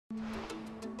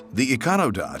The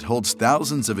EconoDot holds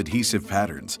thousands of adhesive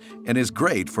patterns and is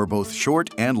great for both short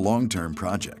and long-term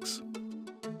projects.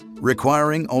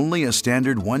 Requiring only a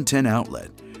standard 110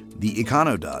 outlet, the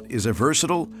EconoDot is a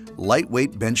versatile,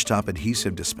 lightweight benchtop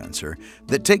adhesive dispenser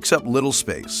that takes up little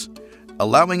space,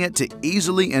 allowing it to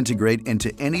easily integrate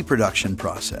into any production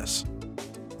process.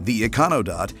 The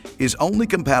EconoDot is only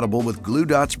compatible with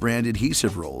GlueDots brand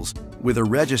adhesive rolls with a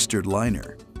registered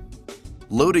liner.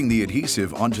 Loading the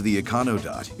adhesive onto the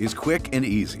EconoDot is quick and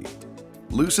easy.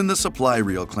 Loosen the supply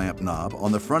reel clamp knob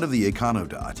on the front of the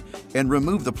EconoDot and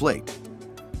remove the plate.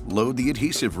 Load the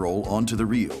adhesive roll onto the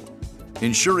reel,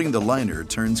 ensuring the liner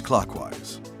turns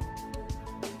clockwise.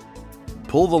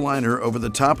 Pull the liner over the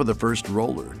top of the first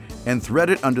roller and thread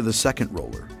it under the second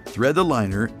roller. Thread the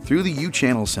liner through the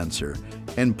U-channel sensor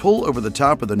and pull over the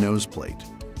top of the nose plate.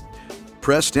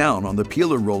 Press down on the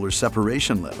peeler roller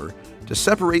separation lever to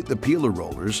separate the peeler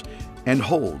rollers and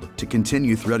hold to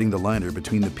continue threading the liner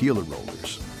between the peeler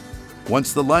rollers.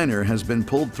 Once the liner has been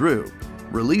pulled through,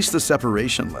 release the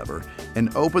separation lever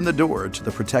and open the door to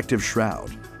the protective shroud.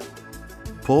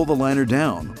 Pull the liner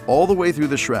down all the way through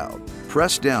the shroud.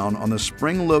 Press down on the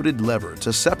spring-loaded lever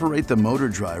to separate the motor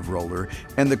drive roller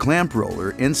and the clamp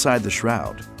roller inside the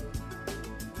shroud.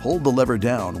 Hold the lever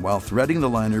down while threading the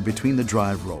liner between the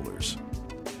drive rollers.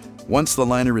 Once the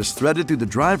liner is threaded through the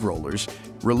drive rollers,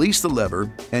 release the lever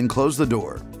and close the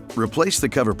door. Replace the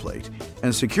cover plate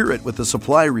and secure it with the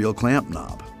supply reel clamp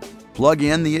knob. Plug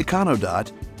in the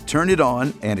EconoDot, turn it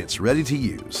on, and it's ready to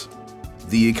use.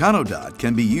 The EconoDot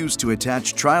can be used to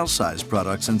attach trial-size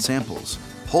products and samples,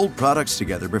 hold products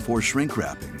together before shrink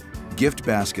wrapping, gift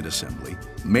basket assembly,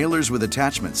 mailers with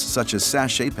attachments such as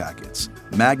sachet packets,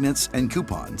 magnets and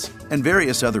coupons, and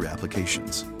various other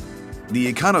applications.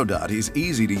 The EconoDot is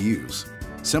easy to use.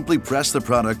 Simply press the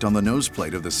product on the nose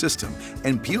plate of the system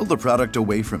and peel the product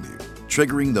away from you,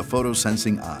 triggering the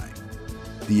photo-sensing eye.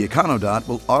 The EconoDot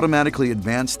will automatically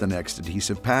advance the next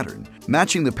adhesive pattern,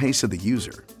 matching the pace of the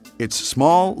user. Its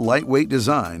small, lightweight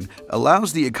design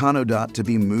allows the EconoDot to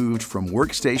be moved from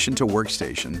workstation to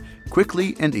workstation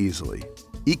quickly and easily.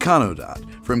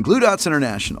 EconoDot from GlueDots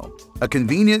International, a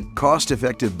convenient,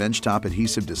 cost-effective benchtop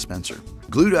adhesive dispenser.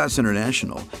 GlueDots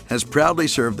International has proudly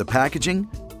served the packaging,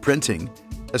 printing,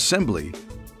 assembly,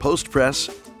 post-press,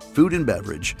 food and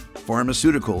beverage,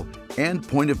 pharmaceutical, and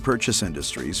point-of-purchase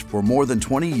industries for more than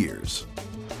 20 years.